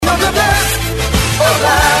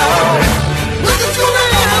loud. Nothing's gonna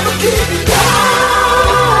ever keep me down.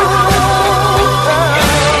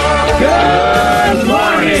 Good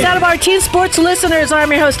morning. Out of our Teen Sports listeners,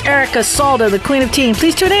 I'm your host, Erica Salda, the Queen of Teen.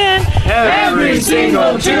 Please tune in Every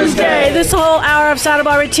single Tuesday. This whole hour of Santa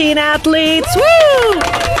Barbara teen athletes. Woo!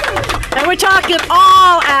 And we're talking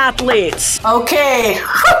all athletes. Okay.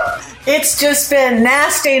 It's just been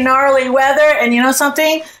nasty, gnarly weather. And you know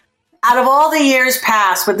something? Out of all the years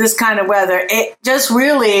past with this kind of weather, it just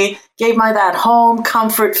really gave me that home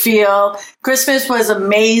comfort feel. Christmas was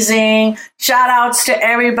amazing. Shout outs to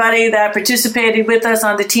everybody that participated with us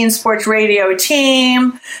on the Teen Sports Radio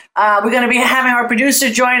team. We're going to be having our producer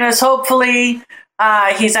join us, hopefully.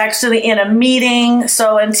 He's actually in a meeting.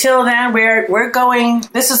 So until then, we're going.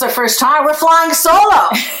 This is the first time we're flying solo. I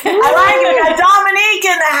like it. We got Dominique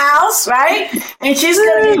in the house, right? And she's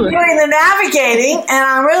going to be doing the navigating. And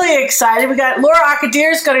I'm really excited. We got Laura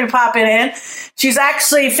Arcadir's going to be popping in. She's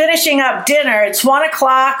actually finishing up dinner. It's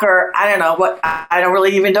 1:00 or I don't know what. I don't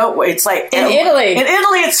really even know. It's like in Italy. In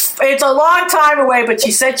Italy, it's a long time away, but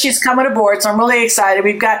she said she's coming aboard. So I'm really excited.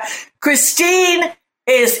 We've got Christine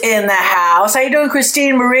is in the house. How you doing,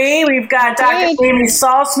 Christine Marie? We've got Dr. Amy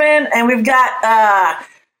Salzman, and we've got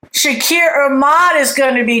Shakir Ahmad is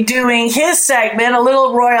going to be doing his segment, a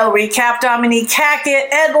little royal recap. Dominique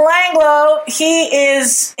Hackett, Ed Langlo, he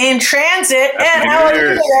is in transit. Ed, how are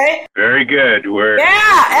you today? Very good.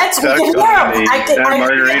 Ed's we can hear him. Santa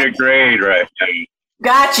Margarita grade right now.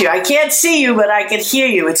 Got you. I can't see you, but I can hear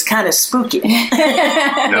you. It's kind of spooky. No,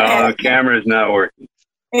 the camera's not working.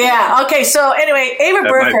 Yeah. Okay. So anyway, Ava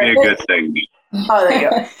Burkhardt. That might be a good thing. Oh, there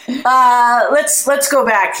you go. Let's go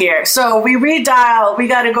back here. So we redial. We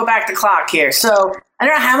got to go back the clock here. So I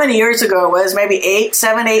don't know how many years ago it was. Maybe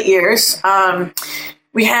 7, 8 years.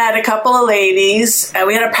 We had a couple of ladies.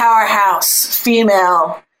 We had a powerhouse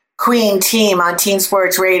female queen team on Teen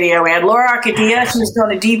Sports Radio. We had Laura Arcadia, she was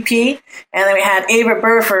going to DP, and then we had Ava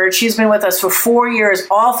Burford. She's been with us for 4 years,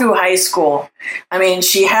 all through high school. I mean,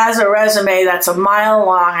 she has a resume that's a mile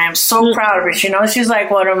long. I am so proud of her. She knows she's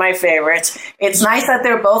like one of my favorites. It's nice that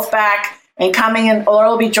they're both back and coming in.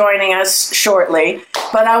 Laura will be joining us shortly.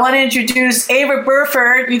 But I want to introduce Ava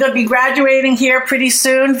Burford. You're going to be graduating here pretty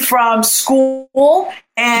soon from school.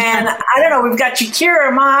 And I don't know, we've got Shakir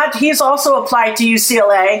Ahmad. He's also applied to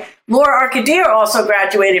UCLA. Laura Arcadia also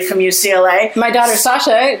graduated from UCLA. My daughter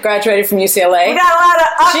Sasha graduated from UCLA. We got a lot of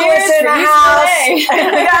uncles in the house.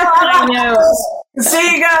 We got a lot of uncles.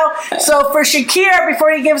 There you go. So for Shakir,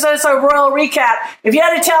 before he gives us a royal recap, if you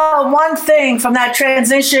had to tell him one thing from that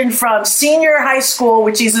transition from senior high school,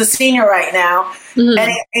 which he's a senior right now,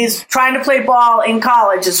 and he's trying to play ball in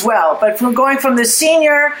college as well, but from going from the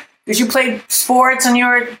senior, because you played sports and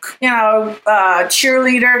you're,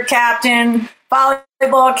 cheerleader captain,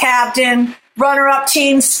 volleyball captain, runner-up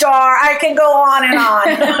teen star. I can go on and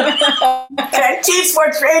on. Okay, Teen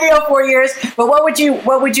Sports Radio 4 years. But what would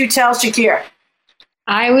you tell Shakir?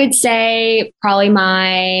 I would say probably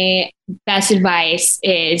my best advice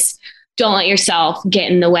is don't let yourself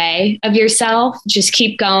get in the way of yourself. Just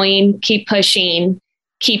keep going, keep pushing,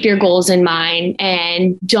 keep your goals in mind,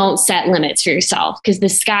 and don't set limits for yourself because the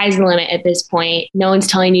sky's the limit at this point. No one's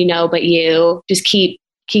telling you no but you. Just keep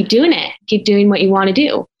doing it. Keep doing what you want to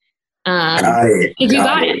do. You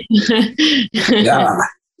got it. Yeah.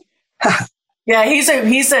 Yeah, he's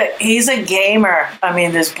a gamer. I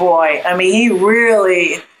mean, this boy. I mean,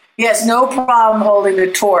 he has no problem holding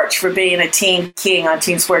the torch for being a teen king on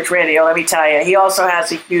Teen Sports Radio. Let me tell you, he also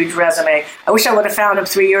has a huge resume. I wish I would have found him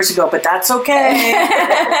 3 years ago, but that's okay.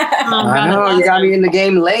 I know you got me in the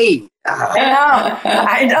game late.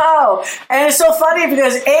 I know. And it's so funny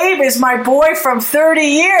because Abe is my boy from 30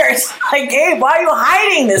 years. Like, Abe, why are you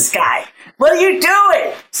hiding this guy? What are you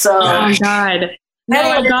doing? So, oh my God.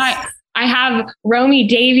 No, I have Romy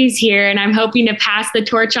Davies here, and I'm hoping to pass the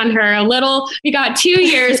torch on her a little. We got 2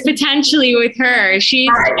 years potentially with her.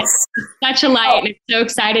 She's such a light, and I'm so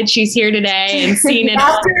excited she's here today and seeing it.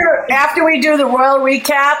 After we do the royal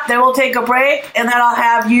recap, then we'll take a break, and then I'll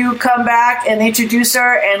have you come back and introduce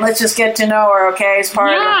her, and let's just get to know her, okay? As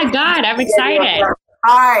part of God, I'm excited.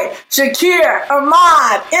 All right, Shakir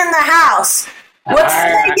Ahmad in the house. What's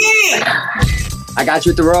thinking? I got you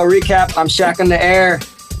with the royal recap. I'm Shaq on the air.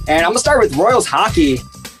 And I'm going to start with Royals hockey.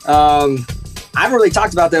 I haven't really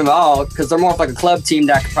talked about them at all because they're more of like a club team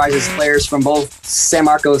that comprises players from both San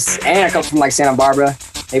Marcos and a couple from like Santa Barbara,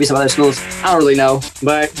 maybe some other schools. I don't really know.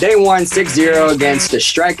 But they won 6-0 against the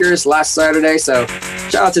Strikers last Saturday, so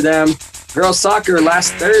shout out to them. Girls soccer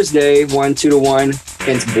last Thursday won 2-1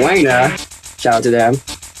 against Buena. Shout out to them.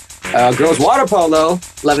 Girls water polo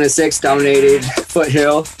 11-6 dominated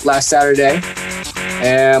Foothill last Saturday.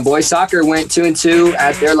 And boys soccer went 2-2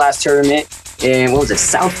 at their last tournament in, what was it,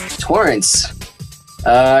 South Torrance.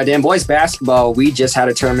 Then boys basketball, we just had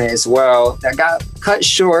a tournament as well that got cut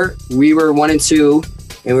short. We were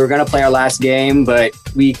 1-2, and we were going to play our last game, but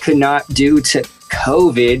we could not due to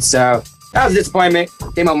COVID. So that was a disappointment.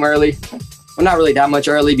 Came home early. Well, not really that much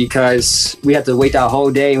early because we had to wait that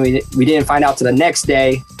whole day, and we didn't find out till the next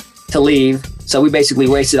day to leave. So we basically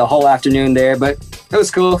wasted a whole afternoon there, but it was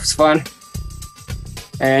cool. It was fun.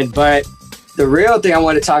 But the real thing I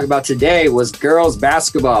wanted to talk about today was girls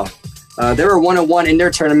basketball. They were 1-1 in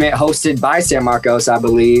their tournament hosted by San Marcos, I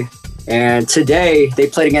believe. And today they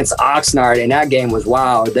played against Oxnard, and that game was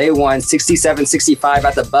wild. They won 67-65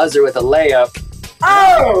 at the buzzer with a layup.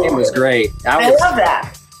 Oh! It was great. I love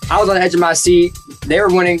that. I was on the edge of my seat. They were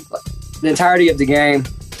winning the entirety of the game.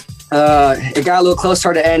 It got a little close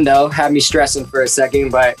toward the end, though. Had me stressing for a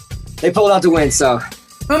second, but they pulled out the win, so.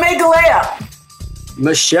 Who made the layup?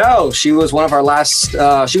 Michelle, she was one of our last,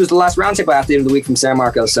 she was the last roundtable athlete of the week from San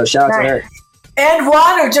Marcos, so shout out to her. And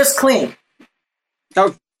one or just clean?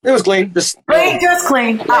 Oh, it was clean. Just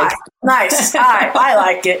clean. All right. Nice. All right. I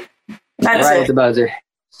like it. That's right it. at the buzzer.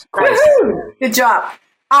 Woo-hoo. Good job.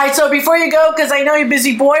 All right. So before you go, because I know you're a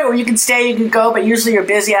busy boy, or you can stay, you can go, but usually you're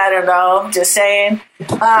busy. I don't know. Just saying.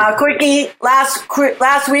 Quickie,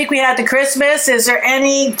 last week we had the Christmas. Is there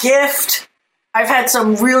any gift? I've had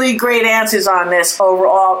some really great answers on this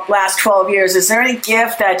overall last 12 years. Is there any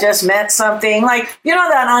gift that just meant something? Like,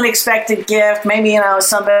 that unexpected gift. Maybe,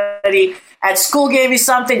 somebody at school gave you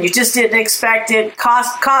something. You just didn't expect it.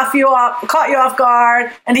 Caught you off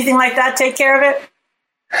guard. Anything like that? Take care of it?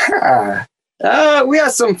 We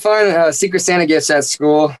had some fun Secret Santa gifts at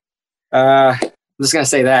school. I'm just going to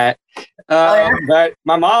say that. But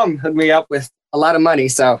my mom hooked me up with a lot of money,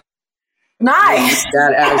 so. Nice.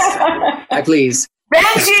 That as I please.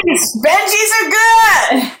 Benjis are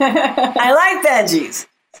good. I like Benjis.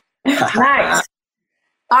 Nice.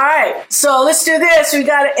 All right, so let's do this. We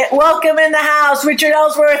got welcome in the house, Richard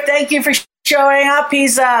Ellsworth. Thank you for showing up.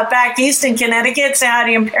 He's back east in Connecticut. Say hi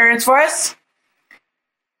to your parents for us.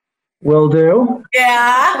 Will do.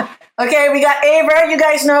 Yeah. Okay, we got Ava. You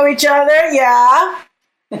guys know each other. Yeah.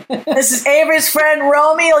 This is Ava's friend,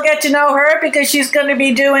 Romy. You'll get to know her because she's going to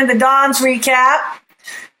be doing the Don's recap.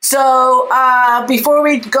 So before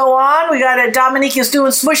we go on, we got Dominique is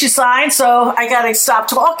doing smushy signs, so I got to stop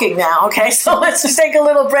talking now. Okay, so let's just take a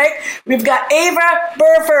little break. We've got Ava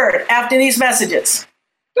Burford after these messages.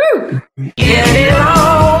 Woo! Get it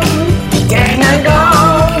on, gang and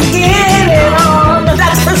gone, get it on.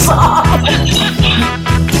 That's the song.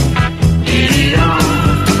 Get it on.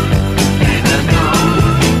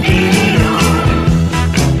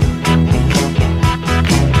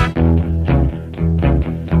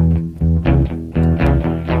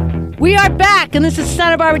 We are back, and this is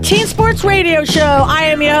Santa Barbara Teen Sports Radio Show. I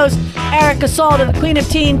am your host, Erica Salter, the Queen of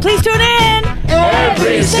Teen. Please tune in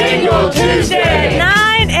every single Tuesday,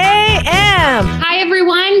 9 a.m. Hi,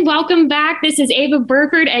 everyone. Welcome back. This is Ava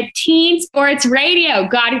Burford at Teen Sports Radio.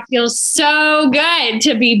 God, it feels so good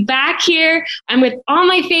to be back here. I'm with all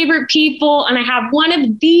my favorite people, and I have one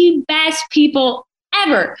of the best people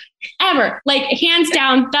ever, like hands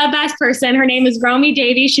down, the best person. Her name is Romy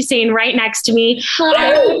Davies. She's sitting right next to me.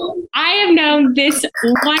 I have known this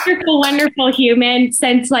wonderful human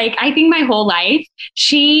since I think my whole life.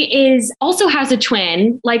 She also has a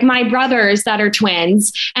twin, like my brothers that are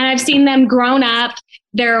twins, and I've seen them grown up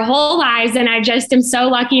their whole lives. And I just am so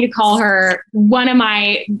lucky to call her one of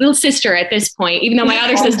my little sister at this point, even though my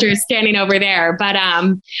other sister is standing over there. But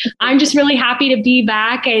I'm just really happy to be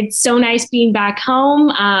back. It's so nice being back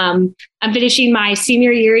home. I'm finishing my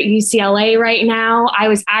senior year at UCLA right now. I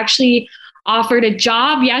was actually offered a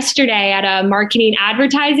job yesterday at a marketing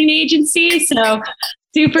advertising agency. So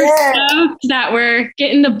super stoked that we're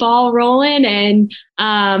getting the ball rolling. And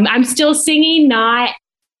I'm still singing, not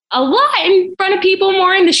a lot in front of people,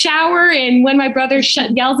 more in the shower and when my brother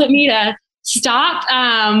yells at me to stop.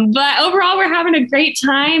 But overall, we're having a great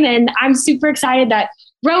time, and I'm super excited that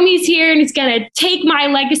Romy's here and is going to take my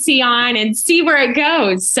legacy on and see where it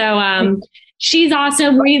goes. So she's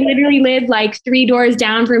awesome. We literally live 3 doors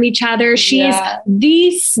down from each other. She is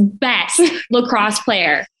the best lacrosse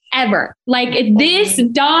player ever. This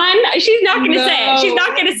Dawn, she's not going to say it. She's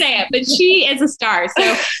not going to say it, but she is a star.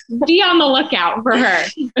 So be on the lookout for her.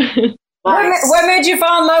 What made you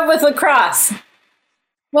fall in love with lacrosse?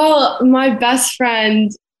 Well, my best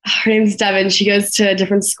friend, her name's Devin. She goes to a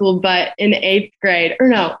different school, but in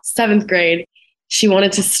 7th grade, she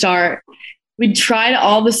wanted to start we tried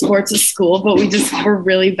all the sports at school, but we just were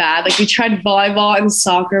really bad. Like we tried volleyball and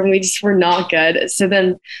soccer and we just were not good. So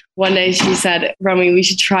then one day she said, Romy, we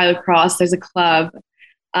should try lacrosse. There's a club.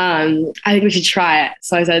 I think we should try it.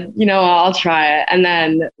 So I said, you know, I'll try it. And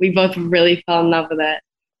then we both really fell in love with it.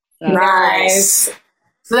 So. Nice.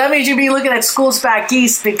 So that means you'd be looking at schools back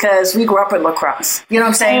east because we grew up with lacrosse. You know what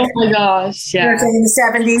I'm saying? Oh my gosh, yeah. You know what I'm saying? In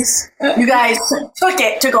the 70s. You guys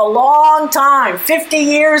took a long time, 50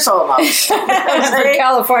 years almost. You know what I'm For saying?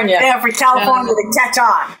 California. Yeah, for California to catch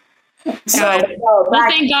on. So, Well,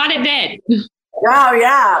 thank God it did. oh,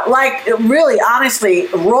 yeah. Like, really, honestly,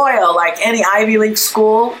 Royal, like any Ivy League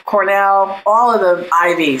school, Cornell, all of the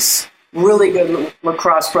Ivies, really good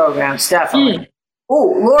lacrosse programs, definitely.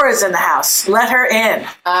 Oh, Laura's in the house. Let her in.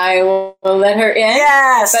 I will let her in.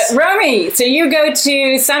 Yes. But Romy, so you go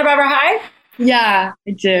to Santa Barbara High? Yeah,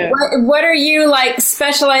 I do. What are you like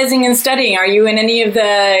specializing in studying? Are you in any of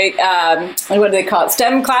the, what do they call it,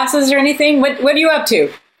 STEM classes or anything? What are you up to?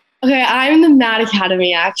 Okay, I'm in the Mad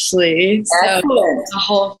Academy actually. So Excellent. the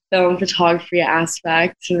whole film photography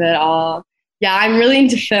aspect of it all. Yeah, I'm really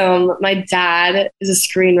into film. My dad is a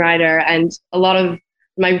screenwriter and a lot of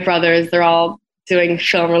my brothers, they're all doing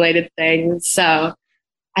film related things. So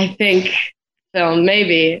I think film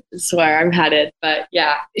maybe is where I'm headed. But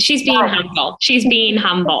yeah. She's being humble. She's being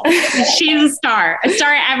humble. She's a star at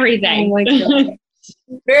everything. Oh my God.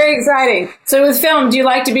 Very exciting. So with film, do you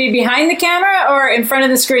like to be behind the camera or in front of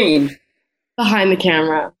the screen? Behind the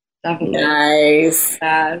camera, definitely. Nice.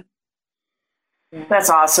 That's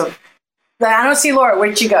awesome. I don't see Laura.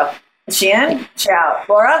 Where'd she go? Is she in? She out.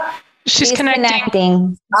 Laura? She's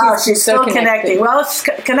connecting. Oh, she's still so connecting. Well, it's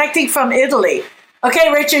connecting from Italy.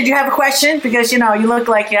 Okay, Richard, you have a question? Because, you know, you look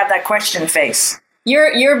like you have that question face.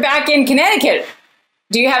 You're back in Connecticut.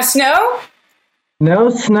 Do you have snow? No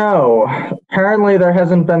snow. Apparently there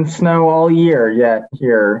hasn't been snow all year yet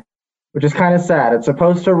here, which is kind of sad. It's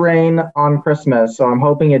supposed to rain on Christmas, so I'm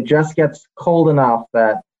hoping it just gets cold enough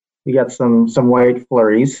that we get some white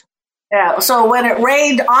flurries. Yeah, so when it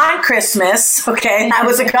rained on Christmas, okay, that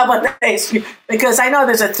was a couple of days, because I know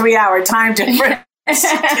there's a 3-hour time difference.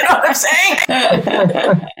 You know what I'm saying?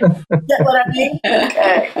 Get what I mean?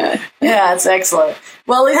 Okay. Yeah, it's excellent.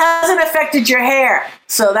 Well, it hasn't affected your hair,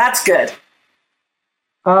 so that's good.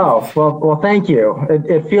 Oh, well, thank you.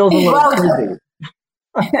 It feels a little crazy.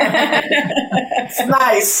 It's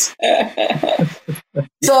nice.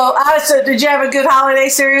 So, Alistair, did you have a good holiday,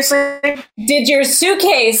 seriously? Did your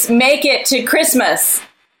suitcase make it to Christmas?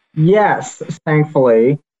 Yes,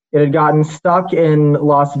 thankfully. It had gotten stuck in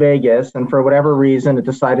Las Vegas, and for whatever reason, it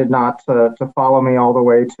decided not to follow me all the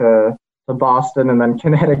way to Boston and then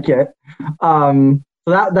Connecticut. So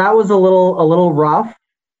that was a little rough,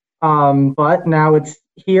 but now it's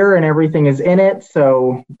here and everything is in it,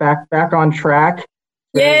 so back on track.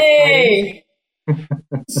 Yay!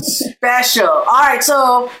 Special. All right,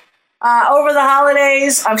 so over the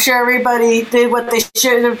holidays, I'm sure everybody did what they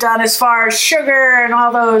should have done as far as sugar and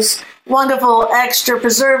all those wonderful extra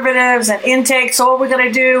preservatives and intakes. So what we're going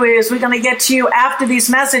to do is we're going to get to you after these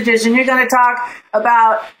messages, and you're going to talk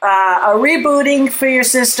about a rebooting for your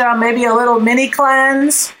system, maybe a little mini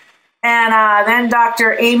cleanse. And then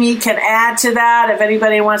Dr. Amy can add to that if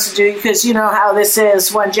anybody wants to do, because you know how this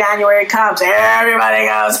is when January comes, everybody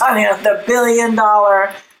goes on the $1 billion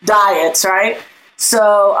diets, right?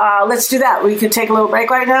 So let's do that. We can take a little break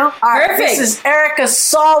right now. All right, Perfect. this is Erica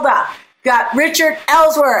Salda. Got Richard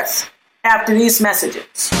Ellsworth after these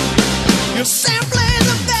messages. You're simply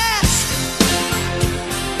the best.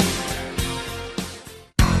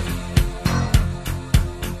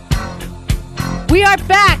 We are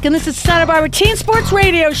back, and this is Santa Barbara Teen Sports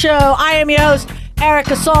Radio Show. I am your host,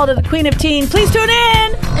 Erica Salda, the Queen of Teen. Please tune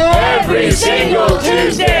in Every single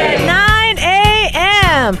Tuesday. 9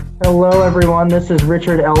 a.m. Hello, everyone. This is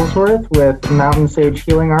Richard Ellsworth with Mountain Sage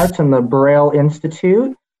Healing Arts and the Braille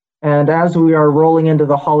Institute. And as we are rolling into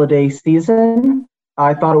the holiday season,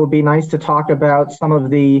 I thought it would be nice to talk about some of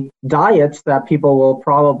the diets that people will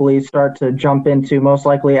probably start to jump into most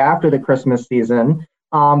likely after the Christmas season,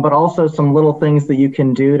 but also some little things that you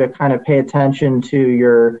can do to kind of pay attention to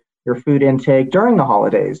your food intake during the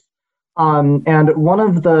holidays. And one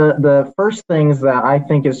of the first things that I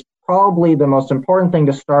think is probably the most important thing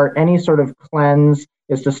to start any sort of cleanse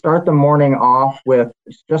is to start the morning off with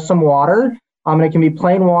just some water. And it can be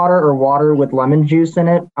plain water or water with lemon juice in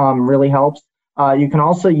it. Really helps. You can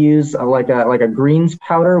also use like a greens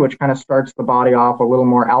powder, which kind of starts the body off a little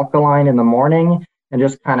more alkaline in the morning and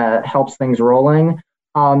just kind of helps things rolling.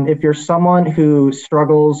 If you're someone who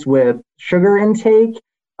struggles with sugar intake,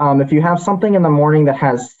 if you have something in the morning that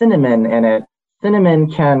has cinnamon in it,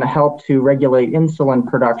 cinnamon can help to regulate insulin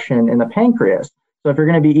production in the pancreas. So if you're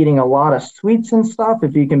going to be eating a lot of sweets and stuff,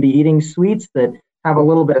 if you can be eating sweets that have a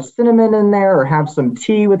little bit of cinnamon in there, or have some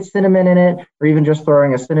tea with cinnamon in it, or even just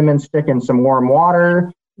throwing a cinnamon stick in some warm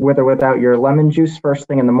water, with or without your lemon juice first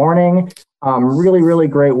thing in the morning. Really, really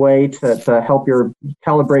great way to help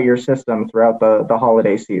calibrate your system throughout the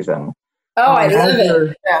holiday season. Oh, I love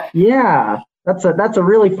it. Yeah. That's a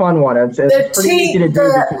really fun one. It's pretty easy to do.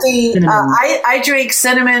 I drink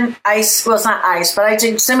cinnamon ice. Well, it's not ice, but I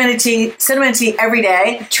drink cinnamon tea every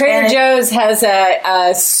day. Trader Joe's has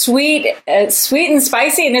a sweet and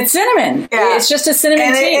spicy, and it's cinnamon. Yeah. It's just a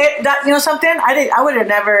cinnamon tea. You know something? I would have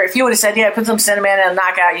never. If you would have said, "Yeah, put some cinnamon and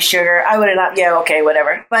knock out your sugar," I would have not. Yeah, okay,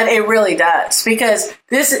 whatever. But it really does, because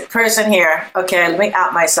this person here. Okay, let me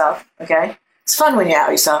out myself. Okay, it's fun when you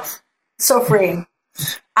out yourself. It's so freeing.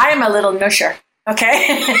 I am a little nusher,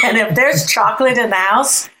 okay? And if there's chocolate in the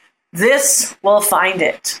house, this will find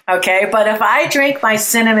it, okay? But if I drink my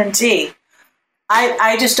cinnamon tea,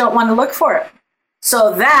 I just don't want to look for it.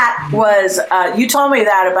 So that was, you told me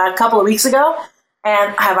that about a couple of weeks ago,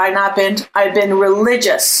 and I've been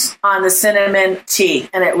religious on the cinnamon tea,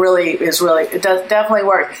 and it does definitely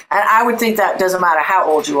work. And I would think that doesn't matter how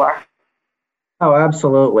old you are. Oh,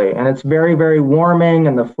 absolutely. And it's very, very warming,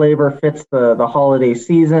 and the flavor fits the holiday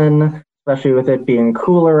season, especially with it being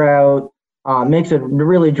cooler out. Makes a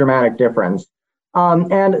really dramatic difference.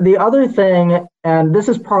 And the other thing, and this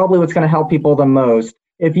is probably what's going to help people the most,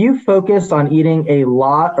 if you focus on eating a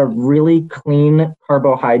lot of really clean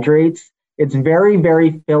carbohydrates, it's very,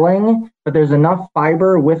 very filling, but there's enough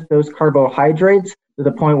fiber with those carbohydrates to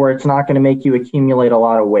the point where it's not going to make you accumulate a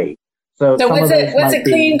lot of weight. So what's a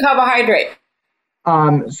clean carbohydrate?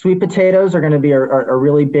 Sweet potatoes are going to be a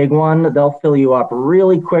really big one. They'll fill you up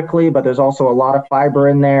really quickly, but there's also a lot of fiber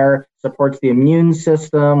in there. Supports the immune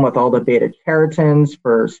system with all the beta carotenes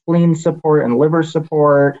for spleen support and liver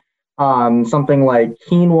support. Something like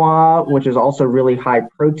quinoa, which is also really high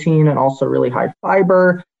protein and also really high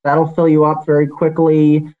fiber. That'll fill you up very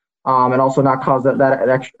quickly, and also not cause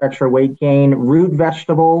that extra weight gain. Root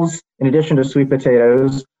vegetables, in addition to sweet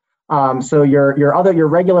potatoes. So your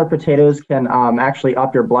regular potatoes can actually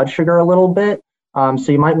up your blood sugar a little bit.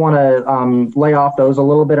 So you might want to lay off those a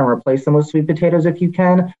little bit and replace them with sweet potatoes if you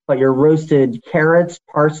can. But your roasted carrots,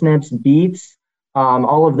 parsnips, beets,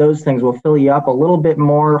 all of those things will fill you up a little bit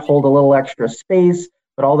more, hold a little extra space.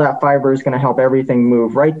 But all that fiber is going to help everything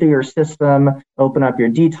move right through your system, open up your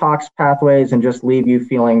detox pathways, and just leave you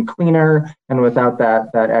feeling cleaner and without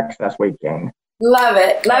that excess weight gain. Love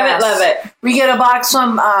it. Love it. We get a box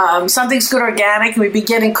from Something's Good Organic, and we've been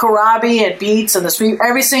getting kohlrabi and beets and the sweet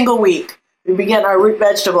every single week. We've been getting our root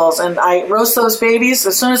vegetables, and I roast those babies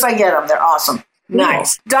as soon as I get them. They're awesome.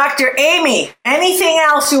 Nice. Dr. Amy, anything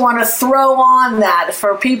else you want to throw on that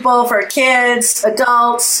for people, for kids,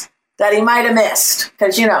 adults, that he might have missed?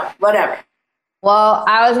 Because, whatever. Well,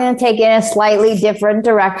 I was going to take it in a slightly different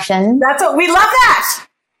direction. That's what we love that.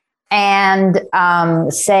 And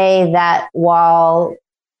say that while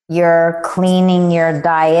you're cleaning your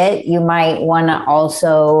diet, you might want to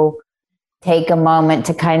also take a moment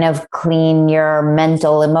to kind of clean your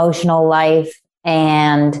mental, emotional life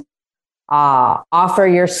and offer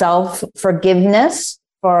yourself forgiveness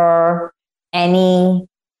for any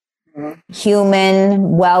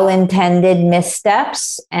human well-intended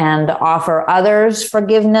missteps, and offer others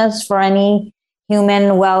forgiveness for any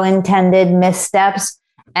human well-intended missteps.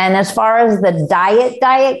 And as far as the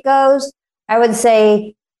diet goes, I would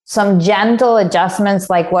say some gentle adjustments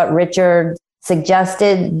like what Richard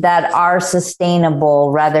suggested that are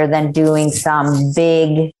sustainable rather than doing some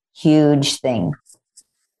big, huge thing.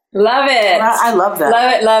 Love it. I love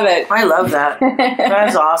that. Love it. I love that.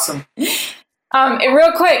 That's awesome.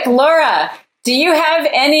 Real quick, Laura, do you have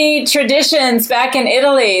any traditions back in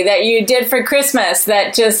Italy that you did for Christmas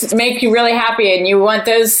that just make you really happy and you want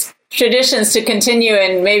those traditions to continue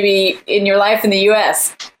and maybe in your life in the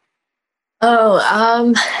U.S.?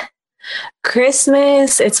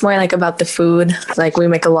 Christmas, it's more like about the food. Like we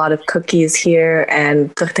make a lot of cookies here,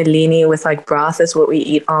 and tortellini with like broth is what we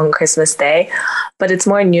eat on Christmas Day. But it's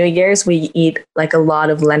more New Year's. We eat like a lot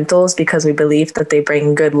of lentils because we believe that they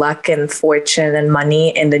bring good luck and fortune and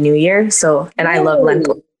money in the new year. So, and I love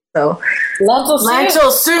lentils. So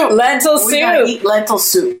lentil soup. We're gonna eat lentil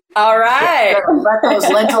soup. All right. Let those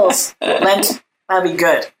lentils. That'd be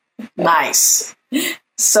good. Nice.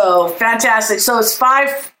 So fantastic. So it's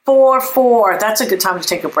 5:44. That's a good time to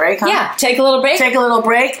take a break, huh? Yeah, take a little break.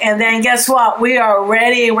 And then guess what? We are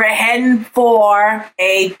ready. We're heading for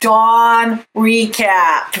a dawn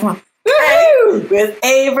recap. With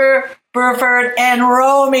Burford, and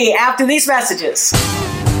Romy after these messages.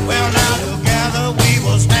 Well, now together we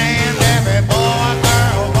will stand, every boy,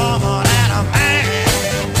 girl, woman, and a man.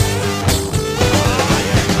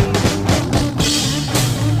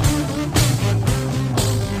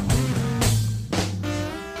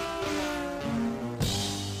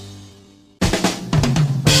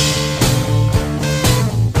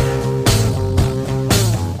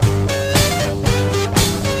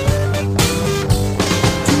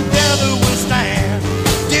 Together we'll stand,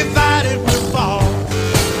 divided we'll fall.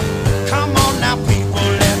 Come on now, people,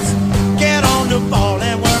 let's get on the ball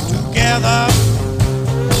and work together.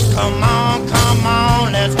 Come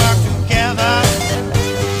on, let's work together.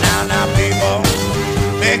 Now, people,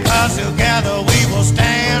 because together we will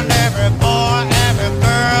stand, every boy, every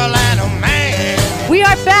girl, and a man. We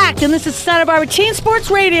are back, and this is Santa Barbara Teen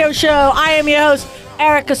Sports Radio Show. I am your host,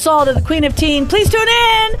 Erica Salda, the Queen of Teen. Please tune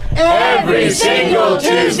in Every single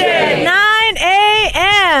Tuesday. 9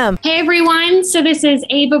 a.m. Hey everyone, so this is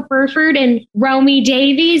Ava Burford and Romy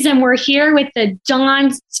Davies, and we're here with the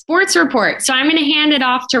Dawn Sports Report. So I'm going to hand it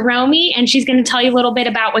off to Romy, and she's going to tell you a little bit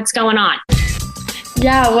about what's going on.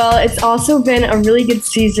 Yeah, well, it's also been a really good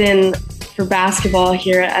season for basketball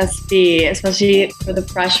here at SB, especially for the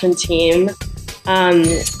freshman team.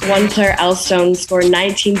 One player, Elstone, scored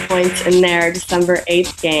 19 points in their December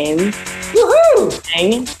 8th game.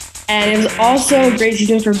 Woohoo! And it was also a great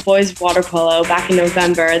season for boys water polo back in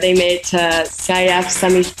November. They made it to CIF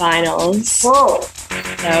semifinals. Whoa.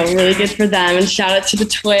 So really good for them. And shout out to the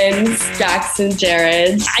twins, Jackson,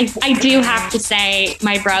 Jared. I do have to say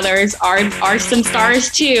my brothers are some stars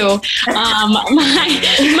too.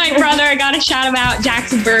 My brother, I got to shout him out,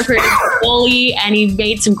 Jackson Burford, is a goalie, and he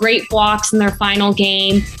made some great blocks in their final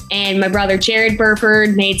game. And my brother Jared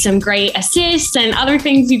Burford made some great assists and other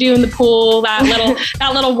things you do in the pool, that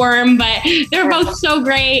little worm. But they're both so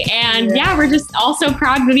great, and yeah, we're just also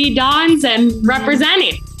proud to be Dons and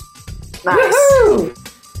representing. Nice. Woohoo!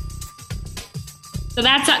 So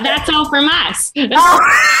that's all from us. Oh, that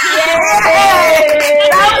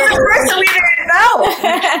was the first we didn't know.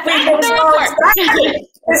 We were so excited.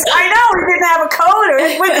 I know we didn't have a code.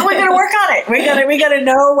 We're going to work on it. We're gonna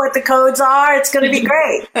know what the codes are. It's going to be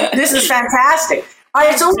great. This is fantastic. All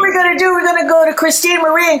right, so what we're going to do? We're going to go to Christine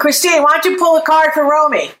Marie, and Christine, why don't you pull a card for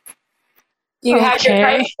Romy? You have your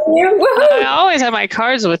cards with you? I always have my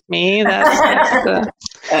cards with me. See,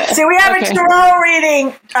 we have a tarot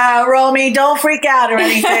reading, Romy. Don't freak out or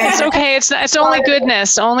anything. It's okay. It's only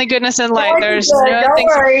goodness. Only goodness in life. There's no Don't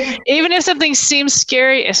things. worry. Even if something seems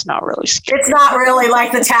scary, it's not really scary. It's not really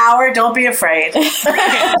like the tower. Don't be afraid.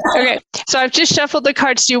 Okay. So I've just shuffled the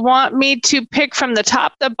cards. Do you want me to pick from the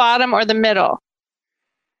top, the bottom, or the middle?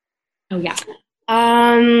 Oh yeah.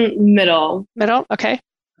 Middle. Middle. Okay.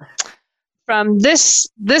 From this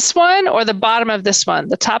one or the bottom of this one?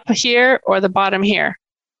 The top here or the bottom here?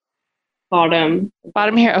 Bottom.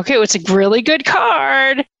 Bottom here. Okay, well, it's a really good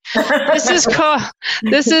card. This is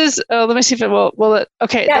let me see if it will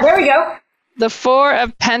okay. Yeah, there we go. The Four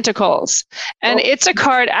of Pentacles. And it's a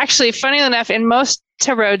card, actually, funny enough, in most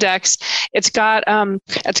tarot decks, it's got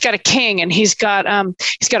a king, and he's got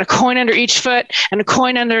a coin under each foot and a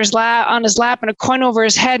coin under his lap and a coin over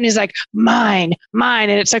his head, and he's like, mine,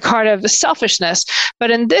 and it's a card of selfishness.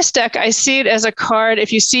 But in this deck, I see it as a card.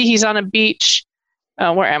 If you see, he's on a beach.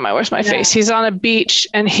 Where am I? Where's my face? He's on a beach,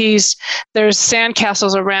 and there's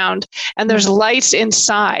sandcastles around, and there's lights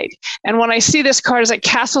inside. And when I see this card, it's like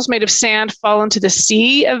castles made of sand fall into the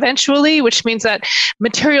sea eventually, which means that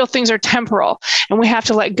material things are temporal, and we have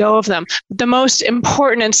to let go of them. But the most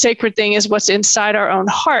important and sacred thing is what's inside our own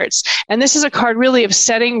hearts. And this is a card really of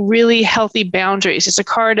setting really healthy boundaries. It's a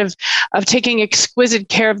card of taking exquisite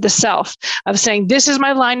care of the self, of saying, this is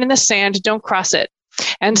my line in the sand, don't cross it.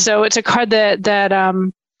 And so it's a card that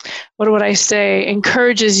what would I say,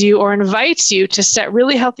 encourages you or invites you to set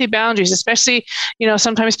really healthy boundaries, especially,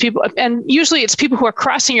 sometimes people, and usually it's people who are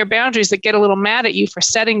crossing your boundaries that get a little mad at you for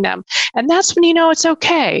setting them. And that's when it's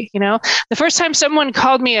okay. The first time someone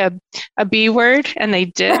called me a B word, and they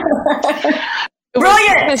did.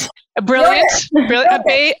 Brilliant. A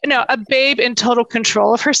babe in total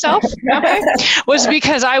control of herself, was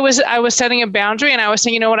because I was setting a boundary, and I was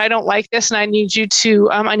saying, you know what, I don't like this, and I need you to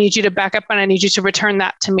back up, and I need you to return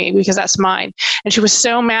that to me because that's mine. And she was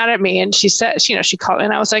so mad at me, and she said, she called me,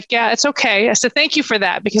 and I was like, yeah, it's okay. I said, thank you for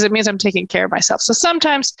that, because it means I'm taking care of myself. So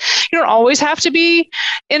sometimes you don't always have to be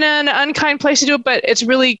in an unkind place to do it, but it's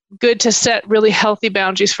really good to set really healthy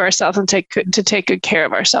boundaries for ourselves and take good care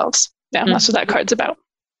of ourselves. Yeah, that's what that card's about.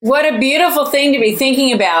 What a beautiful thing to be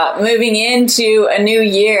thinking about moving into a new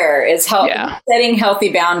year is setting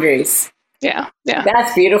healthy boundaries. Yeah.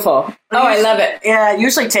 That's beautiful. Oh, I love it. Yeah, it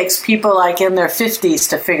usually takes people like in their 50s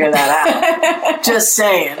to figure that out. Just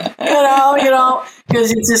saying.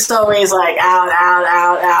 Because it's just always like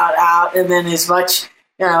out, and then as much,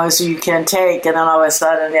 as you can take, and then all of a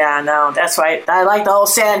sudden, that's right. I like the whole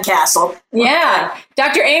sandcastle. Yeah.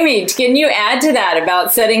 Dr. Amy, can you add to that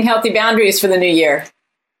about setting healthy boundaries for the new year?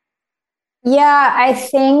 Yeah, I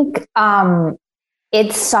think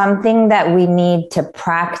it's something that we need to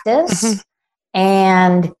practice. Mm-hmm.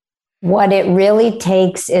 And what it really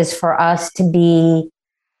takes is for us to be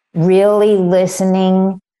really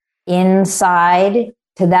listening inside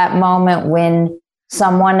to that moment when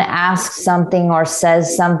someone asks something or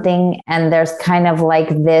says something, and there's kind of like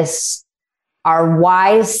this, our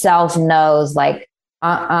wise self knows like,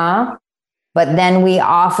 but then we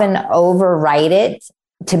often overwrite it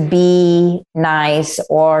to be nice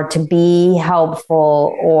or to be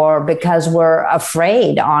helpful, or because we're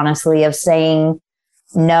afraid, honestly, of saying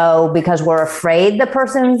no, because we're afraid the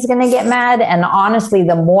person's going to get mad. And honestly,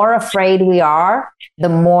 the more afraid we are, the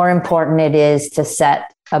more important it is to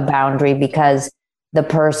set a boundary, because the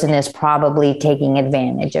person is probably taking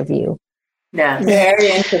advantage of you. Yeah,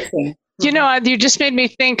 very interesting. You just made me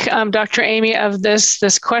think, Dr. Amy, of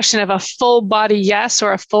this question of a full body yes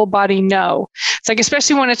or a full body no. It's like,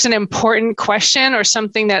 especially when it's an important question or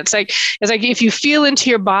something that's like, it's like if you feel into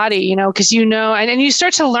your body, because and you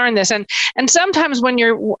start to learn this. And sometimes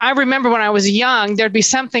I remember when I was young, there'd be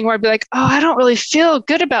something where I'd be like, oh, I don't really feel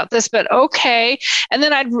good about this, but okay. And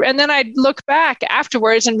then I'd look back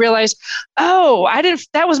afterwards and realize, oh,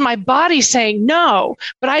 that was my body saying no,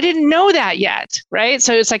 but I didn't know that yet. Right.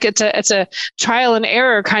 So it's like, it's a trial and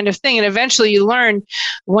error kind of thing. And eventually you learn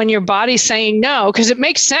when your body's saying no, because it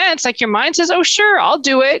makes sense. Like your mind says, oh, sure, I'll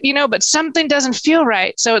do it, but something doesn't feel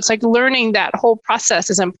right. So it's like learning that whole process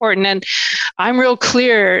is important. And I'm real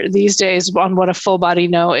clear these days on what a full body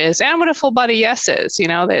no is and what a full body yes is.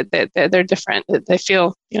 They're different. They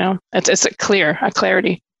feel, it's a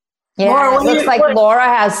clarity. Yeah, Laura, it looks like Laura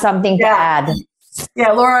has something to add.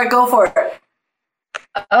 Yeah, Laura, go for it.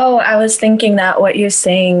 Oh, I was thinking that what you're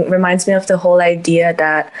saying reminds me of the whole idea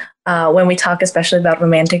that when we talk, especially about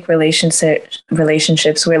romantic relationships,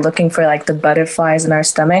 we're looking for like the butterflies in our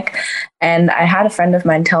stomach. And I had a friend of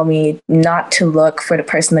mine tell me not to look for the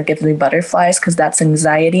person that gives me butterflies, because that's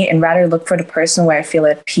anxiety, and rather look for the person where I feel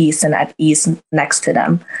at peace and at ease next to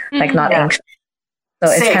them, like not anxious. So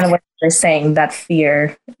it's kind of what you're saying, that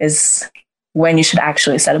fear is when you should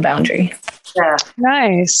actually set a boundary. Yeah.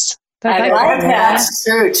 Nice. I like that. That's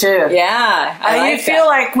true too. Yeah. You feel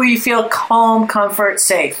like we feel calm, comfort,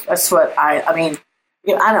 safe. That's what I mean,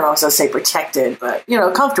 I don't know if I'll say protected, but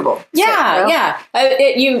comfortable. Yeah.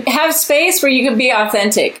 You have space where you can be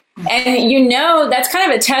authentic. And that's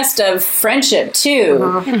kind of a test of friendship too.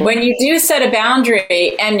 Mm-hmm. When you do set a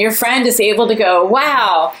boundary and your friend is able to go,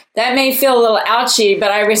 wow, that may feel a little ouchy,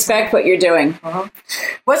 but I respect what you're doing. Uh-huh.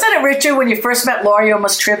 Wasn't it, Richard, when you first met Laura, you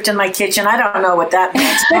almost tripped in my kitchen? I don't know what that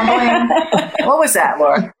means. What was that,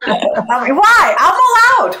 Laura? Why?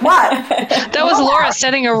 I'm allowed. What? That was Laura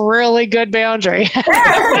setting a really good boundary. I've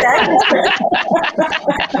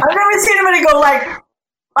never seen anybody go like,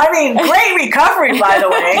 great recovery, by the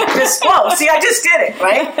way. I just did it,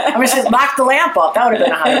 right? Just knocked the lamp off. That would have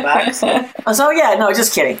been $100. So yeah, no,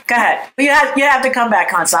 just kidding. Go ahead. But you have to come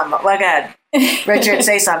back on something. Well, go ahead, Richard.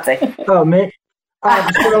 Say something. Oh, me.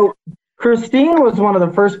 So Christine was one of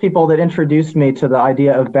the first people that introduced me to the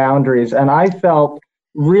idea of boundaries, and I felt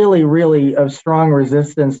really, really of strong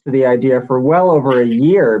resistance to the idea for well over a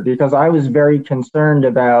year, because I was very concerned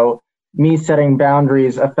about me setting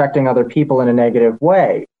boundaries affecting other people in a negative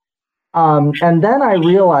way. And then I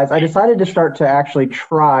realized I decided to start to actually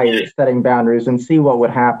try setting boundaries and see what would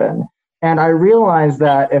happen. And I realized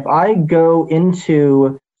that if I go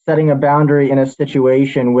into setting a boundary in a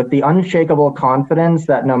situation with the unshakable confidence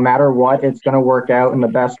that no matter what, it's going to work out in the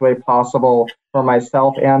best way possible for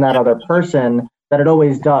myself and that other person, that it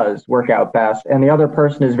always does work out best. And the other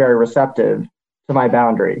person is very receptive to my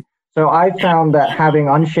boundary. So I found that having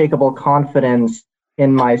unshakable confidence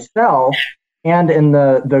in myself and in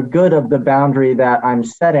the good of the boundary that I'm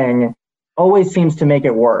setting always seems to make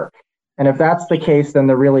it work. And if that's the case, then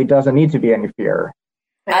there really doesn't need to be any fear.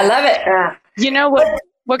 I love it. You know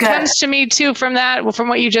what comes to me too from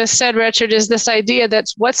what you just said, Richard, is this idea that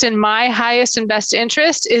what's in my highest and best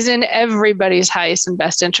interest is in everybody's highest and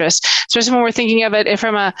best interest. Especially when we're thinking of it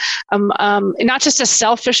from a not just a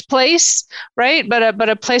selfish place, right? But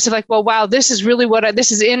a place of like, well, wow, this is really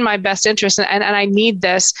this is in my best interest, and I need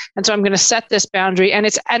this, and so I'm going to set this boundary. And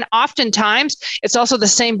oftentimes it's also the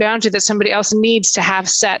same boundary that somebody else needs to have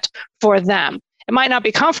set for them. It might not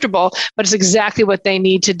be comfortable, but it's exactly what they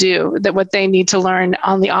need to do, that what they need to learn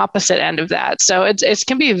on the opposite end of that. So it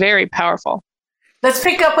can be very powerful. Let's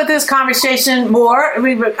pick up with this conversation more.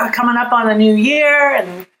 We're coming up on the new year,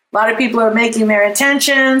 and a lot of people are making their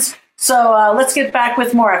intentions. So let's get back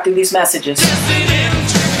with more after these messages.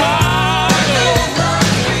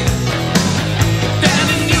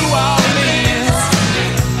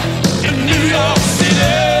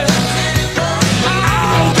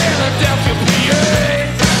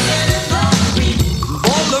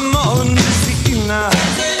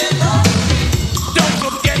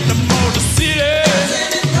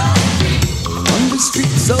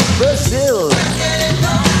 Of Brazil,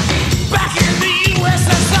 back in the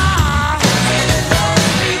USSR,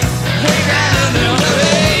 way down in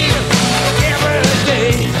LA, every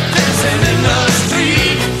day, dancing in the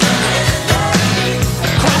street,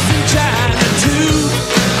 crossing China too,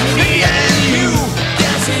 me and you,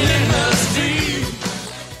 dancing in the street.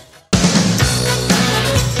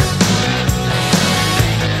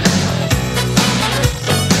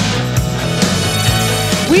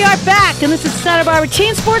 We are back, and this is Santa Barbara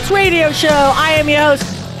Teen Sports Radio Show. I am your host,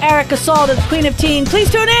 Erica Salda, the Queen of Teen. Please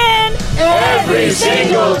tune in every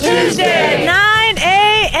single Tuesday, 9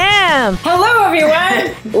 a.m. Hello,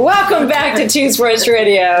 everyone. Welcome back to Teen Sports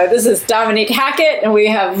Radio. This is Dominique Hackett, and we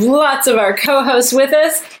have lots of our co-hosts with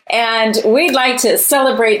us, and we'd like to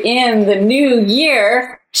celebrate in the new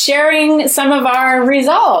year, sharing some of our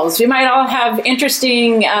resolves. We might all have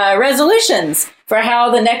interesting resolutions for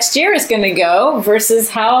how the next year is going to go versus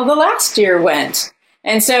how the last year went.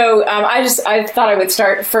 And so I thought I would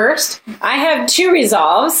start first. I have two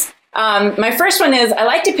resolves. My first one is I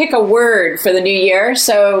like to pick a word for the new year.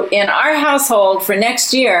 So in our household for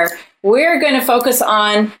next year, we're going to focus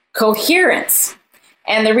on coherence.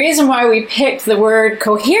 And the reason why we picked the word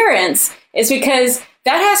coherence is because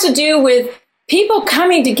that has to do with people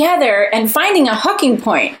coming together and finding a hooking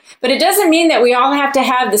point. But it doesn't mean that we all have to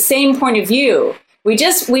have the same point of view. We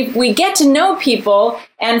get to know people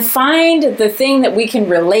and find the thing that we can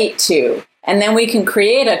relate to. And then we can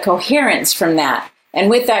create a coherence from that. And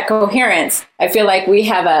with that coherence, I feel like we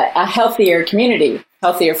have a healthier community,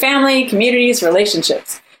 healthier family, communities,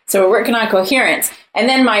 relationships. So we're working on coherence. And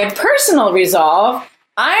then my personal resolve,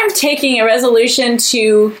 I'm taking a resolution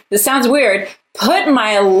to, this sounds weird, put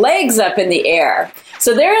my legs up in the air.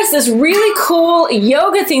 So there is this really cool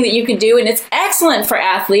yoga thing that you can do, and it's excellent for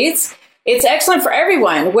athletes. It's excellent for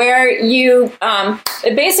everyone, where you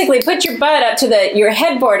basically put your butt up to your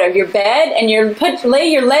headboard of your bed, and lay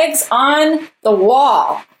your legs on the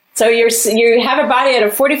wall. So you have a body at a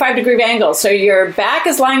 45-degree angle. So your back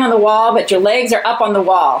is lying on the wall, but your legs are up on the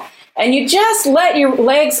wall. And you just let your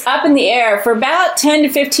legs up in the air for about 10 to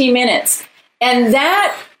 15 minutes. And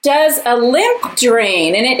that does a lymph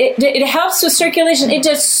drain, and it helps with circulation. It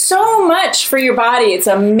does so much for your body. It's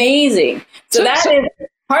amazing. So that is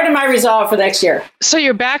part of my resolve for next year. So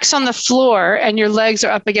your back's on the floor and your legs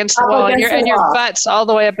are up against the wall, and your butt's all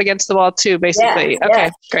the way up against the wall too, basically. Yes, okay,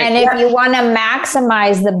 yes. great. And if you want to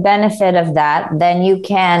maximize the benefit of that, then you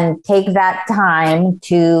can take that time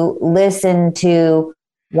to listen to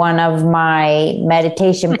one of my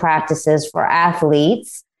meditation practices for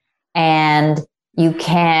athletes, and you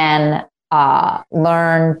can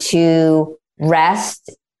learn to rest,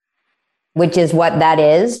 which is what that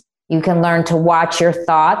is. You can learn to watch your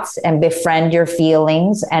thoughts and befriend your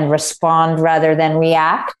feelings and respond rather than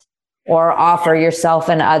react, or offer yourself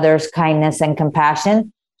and others kindness and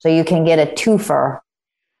compassion. So you can get a twofer.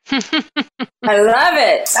 I love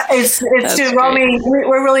it. It's too, Romy,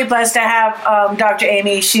 we're really blessed to have Dr.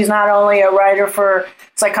 Amy. She's not only a writer for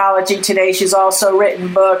Psychology Today, she's also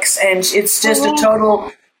written books, and it's just a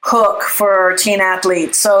total hook for teen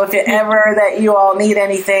athletes. So if ever that you all need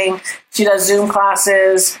anything, she does Zoom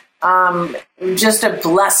classes. Just a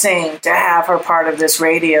blessing to have her part of this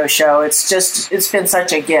radio show. It's been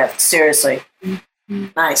such a gift. Seriously.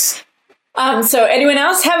 Nice. So anyone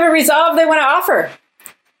else have a resolve they want to offer?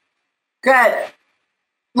 Good.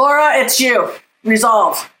 Laura, it's you.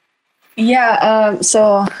 Resolve. Yeah.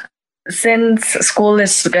 So since school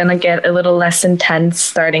is going to get a little less intense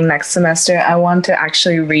starting next semester, I want to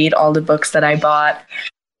actually read all the books that I bought.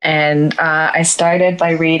 And I started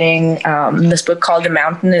by reading this book called The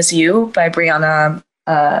Mountain Is You by Brianna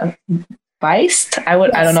Beist.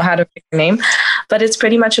 I don't know how to read her name, but it's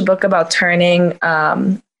pretty much a book about turning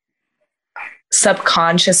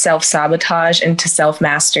subconscious self-sabotage into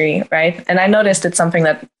self-mastery, right? And I noticed it's something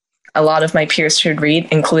that a lot of my peers should read,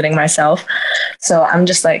 including myself. So I'm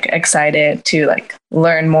just excited to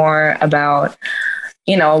learn more about,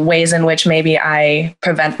 ways in which maybe I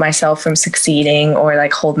prevent myself from succeeding or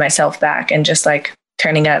like hold myself back, and just like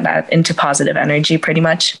turning that into positive energy pretty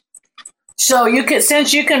much. So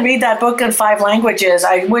since you can read that book in 5 languages,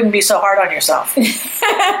 I wouldn't be so hard on yourself.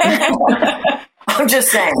 I'm just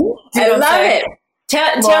saying. I love it.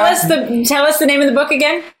 Tell us the name of the book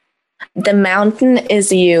again. The Mountain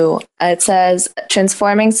is You. It says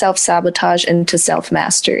transforming self-sabotage into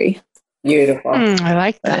self-mastery. Beautiful. I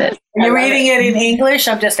like that. Are you reading it in English?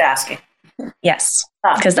 I'm just asking. Yes,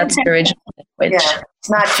 because that's the original language. Yeah, it's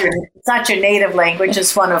not your native language.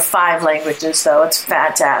 It's one of 5 languages, so it's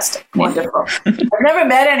fantastic. Wonderful. I've never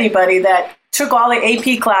met anybody that took all the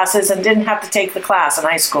AP classes and didn't have to take the class in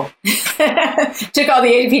high school. Took all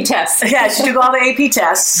the AP tests. Yeah, she took all the AP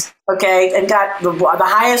tests, okay, and got the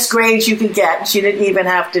highest grades you could get. She didn't even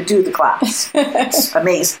have to do the class. It's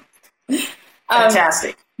amazing.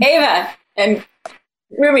 Fantastic. Ava and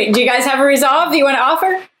Ruby, do you guys have a resolve you want to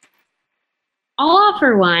offer? I'll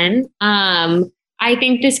offer one. I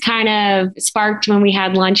think this kind of sparked when we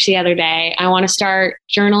had lunch the other day. I want to start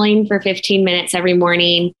journaling for 15 minutes every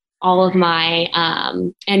morning, all of my,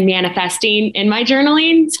 and manifesting in my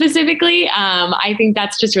journaling specifically. I think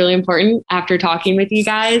that's just really important after talking with you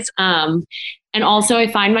guys. And also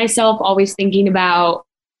I find myself always thinking about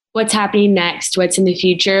what's happening next, what's in the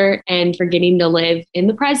future, and forgetting to live in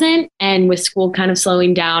the present. And with school kind of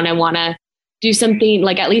slowing down, I want to do something,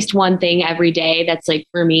 like at least one thing every day that's like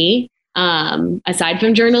for me, aside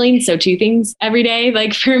from journaling. So 2 things every day,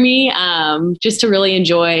 like for me, just to really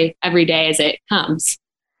enjoy every day as it comes.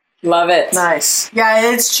 Love it. Nice.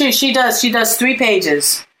 Yeah, it's true. She does 3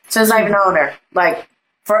 pages since I've known her, like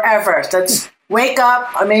forever. That's wake up.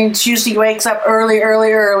 I mean, she usually wakes up early,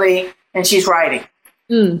 and she's writing.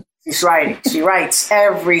 She's writing. She writes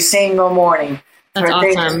every single morning. That's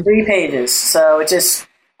awesome. 3 pages. So it just,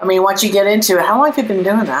 I mean, once you get into it, how long have you been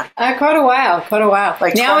doing that? Quite a while.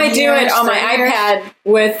 Like now I do it on my iPad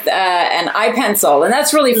with an iPencil, and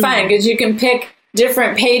that's really fun because you can pick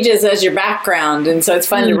different pages as your background, and so it's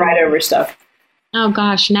fun to write over stuff. Oh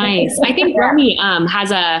gosh, nice. I think Romy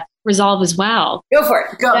has a resolve as well. Go for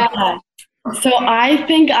it. Go. Yeah. So I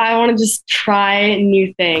think I want to just try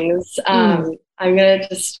new things. I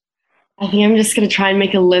think I'm just going to try and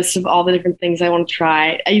make a list of all the different things I want to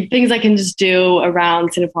try. Things I can just do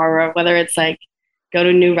around Santa Barbara, whether it's like go to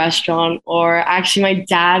a new restaurant, or actually my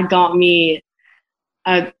dad got me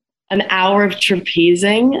an hour of trapeze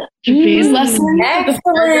lesson.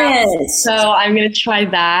 Excellent. So I'm going to try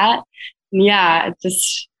that. Yeah,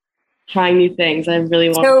 just trying new things. I really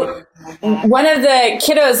want to. One of the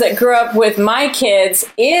kiddos that grew up with my kids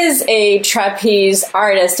is a trapeze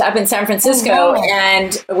artist up in San Francisco,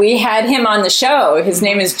 and we had him on the show. His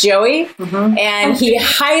name is Joey, and he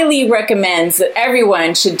highly recommends that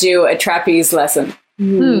everyone should do a trapeze lesson.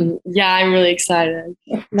 Yeah, I'm really excited.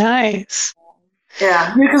 Nice.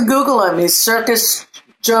 Yeah, you can Google him. He's Circus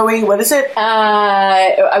Joey. What is it?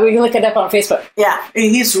 We can look it up on Facebook. Yeah,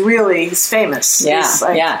 he's famous.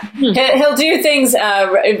 Yeah, He'll do things.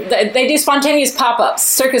 They do spontaneous pop-ups,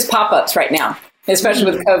 circus pop-ups right now,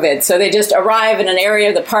 especially with COVID. So they just arrive in an area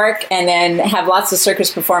of the park and then have lots of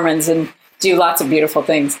circus performance and do lots of beautiful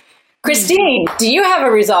things. Christine, do you have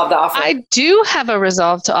a resolve to offer? I do have a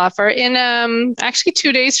resolve to offer. In actually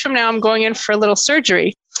 2 days from now, I'm going in for a little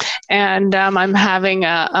surgery, and I'm having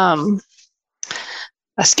a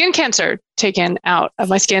skin cancer taken out of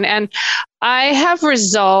my skin. And I have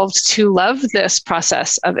resolved to love this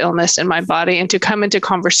process of illness in my body and to come into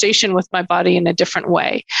conversation with my body in a different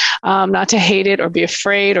way, not to hate it or be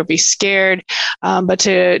afraid or be scared, but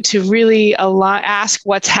to really ask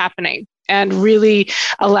what's happening. And really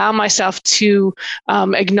allow myself to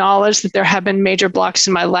acknowledge that there have been major blocks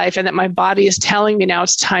in my life, and that my body is telling me now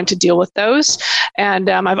it's time to deal with those. And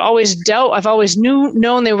I've always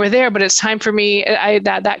known they were there, but it's time for me.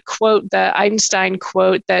 That quote, the Einstein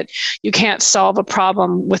quote, that you can't solve a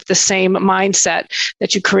problem with the same mindset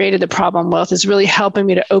that you created the problem with, is really helping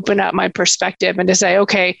me to open up my perspective and to say,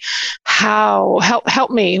 okay,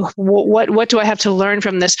 help me. What do I have to learn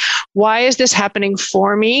from this? Why is this happening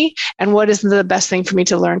for me? And what is the best thing for me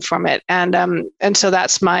to learn from it? And so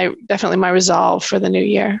that's definitely my resolve for the new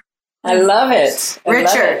year. I love it.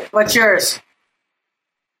 Richard, what's yours?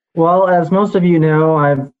 Well, as most of you know,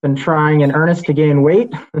 I've been trying in earnest to gain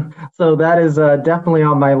weight. So that is definitely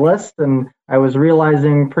on my list. And I was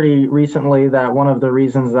realizing pretty recently that one of the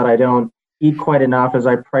reasons that I don't eat quite enough is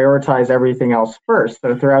I prioritize everything else first.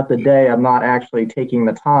 So throughout the day, I'm not actually taking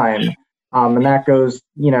the time. And that goes,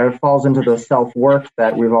 falls into the self-work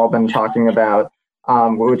that we've all been talking about,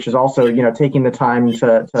 which is also, taking the time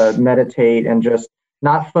to meditate and just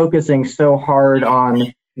not focusing so hard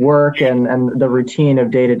on work and the routine of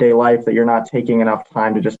day-to-day life that you're not taking enough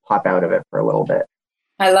time to just pop out of it for a little bit.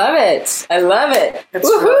 I love it. I love it. That's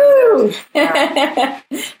Woohoo! really good. Yeah.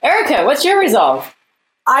 Erica, what's your resolve?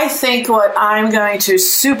 I think what I'm going to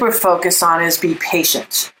super focus on is be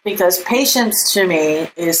patient, because patience to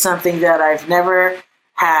me is something that I've never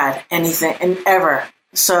had anything and ever.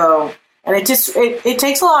 So, and it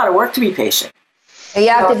takes a lot of work to be patient. You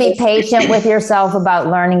have to be patient with yourself about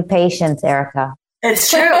learning patience, Erica.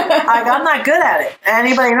 It's true. I'm not good at it.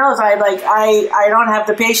 Anybody knows I don't have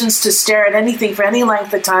the patience to stare at anything for any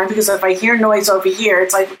length of time, because if I hear noise over here,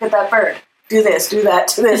 it's like, look at that bird. Do this, do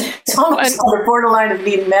that, do this. It's almost on the borderline of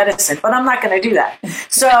needing medicine, but I'm not going to do that.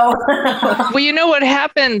 So, well, you know what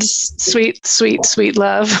happens, sweet, sweet, sweet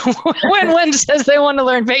love, when one says they want to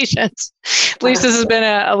learn patience. At least this has been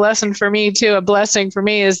a lesson for me too. A blessing for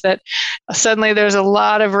me is that suddenly there's a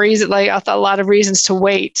lot of reasons to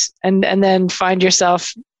wait, and then find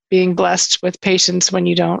yourself being blessed with patience when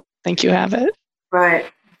you don't think you have it. Right.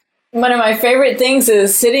 One of my favorite things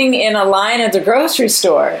is sitting in a line at the grocery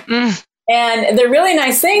store. And the really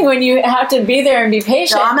nice thing when you have to be there and be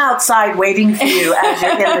patient. So I'm outside waiting for you as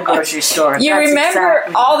you're in the grocery store. You That's remember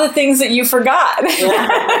exactly. all the things that you forgot.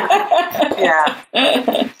 Yeah.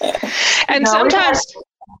 And sometimes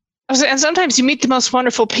you meet the most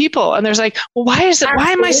wonderful people, and there's like, well, why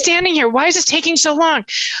am I standing here? Why is this taking so long?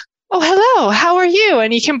 Oh, hello, how are you?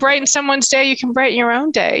 And you can brighten someone's day. You can brighten your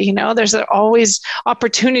own day. You know, there's always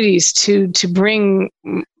opportunities to bring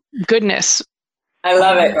goodness. I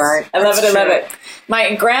love it. Right. I love it. I love it.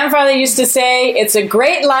 My grandfather used to say, it's a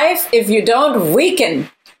great life if you don't weaken.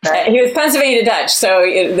 Right. He was Pennsylvania Dutch, so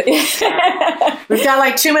we've got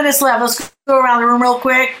like 2 minutes left. Let's go around the room real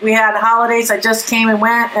quick. We had holidays that just came and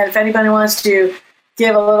went, and if anybody wants to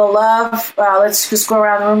give a little love, let's just go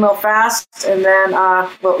around the room real fast, and then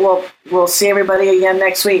we'll see everybody again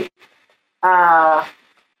next week. Well,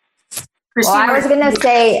 I was gonna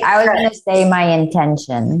say my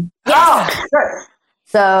intention. Oh, sure.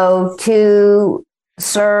 So to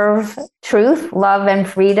serve truth, love, and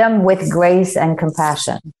freedom with grace and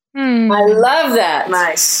compassion. I love that.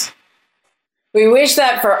 Nice. We wish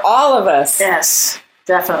that for all of us. Yes,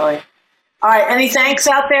 definitely. All right. Any thanks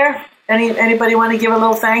out there? Anybody want to give a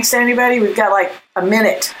little thanks to anybody? We've got like a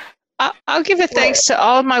minute. I'll give a thanks to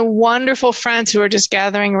all of my wonderful friends who are just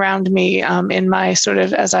gathering around me in my sort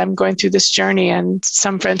of, as I'm going through this journey, and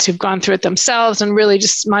some friends who've gone through it themselves, and really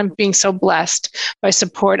just I'm being so blessed by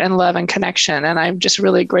support and love and connection. And I'm just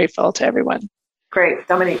really grateful to everyone. Great.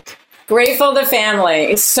 Dominique. Grateful to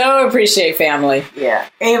family. So appreciate family. Yeah.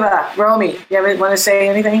 Ava, Romy, you ever want to say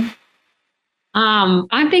anything?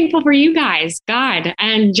 I'm thankful for you guys, God,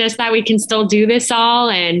 and just that we can still do this all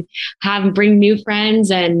and bring new friends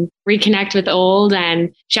and reconnect with old.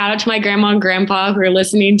 And shout out to my grandma and grandpa who are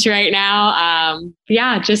listening to right now.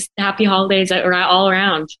 Just happy holidays all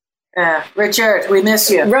around. Richard, we miss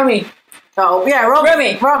you. Romy. Oh yeah,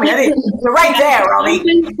 Romy. You're right there, Romy.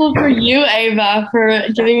 I'm thankful for you, Ava, for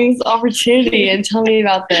giving me this opportunity and telling me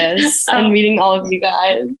about this and meeting all of you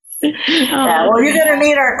guys. Yeah, well, you're going to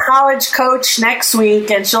meet our college coach next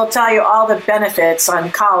week, and she'll tell you all the benefits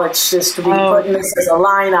on college, just to be putting this as a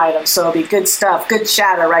line item. So it'll be good stuff. Good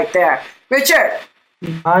chatter right there. Richard.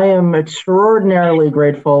 I am extraordinarily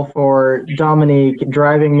grateful for Dominique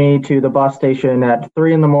driving me to the bus station at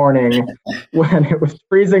 3 a.m. when it was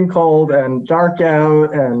freezing cold and dark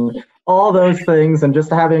out and all those things. And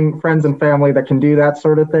just having friends and family that can do that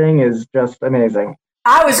sort of thing is just amazing.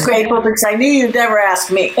 I was grateful because I knew you'd never ask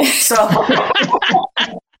me. So,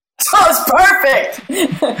 it's perfect.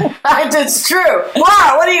 It's true.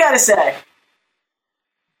 Wow, what do you got to say?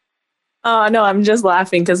 Oh, no, I'm just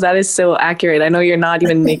laughing because that is so accurate. I know you're not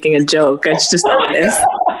even making a joke. It's just honest.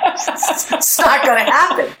 It's not going to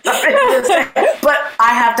happen. But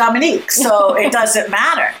I have Dominique, so it doesn't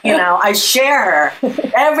matter. You know, I share her.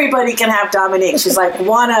 Everybody can have Dominique. She's like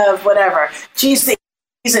one of whatever. See,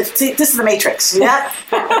 this is the Matrix. Yeah,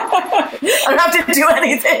 I don't have to do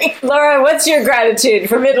anything. Laura, what's your gratitude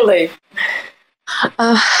from Italy?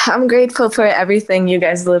 I'm grateful for everything you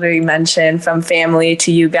guys literally mentioned, from family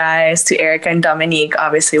to you guys to Erica and Dominique,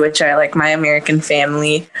 obviously, which are like my American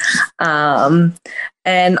family.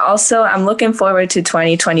 And also, I'm looking forward to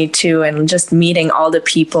 2022 and just meeting all the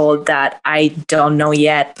people that I don't know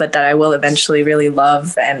yet, but that I will eventually really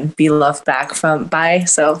love and be loved back by.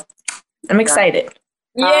 So I'm excited.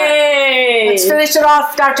 Yay! Let's finish it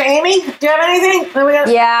off. Dr. Amy, do you have anything?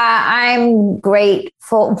 Yeah, I'm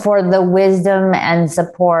grateful for the wisdom and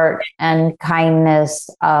support and kindness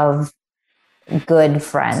of good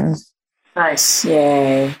friends. Nice.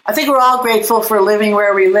 Yay. I think we're all grateful for living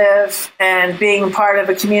where we live and being part of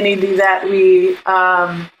a community that we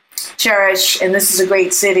cherish. And this is a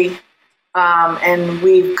great city. And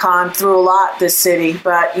we've gone through a lot, this city.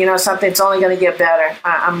 But, something's only going to get better.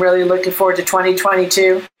 I'm really looking forward to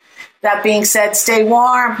 2022. That being said, stay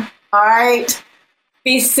warm. All right.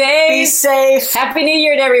 Be safe. Be safe. Happy New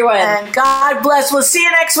Year to everyone. And God bless. We'll see you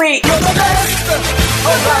next week. You're the best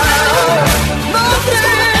around.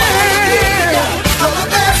 You're the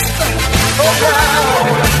best around.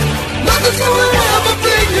 Nothing's gonna ever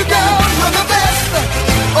bring you down. You're the best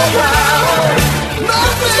around.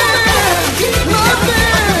 Nothing.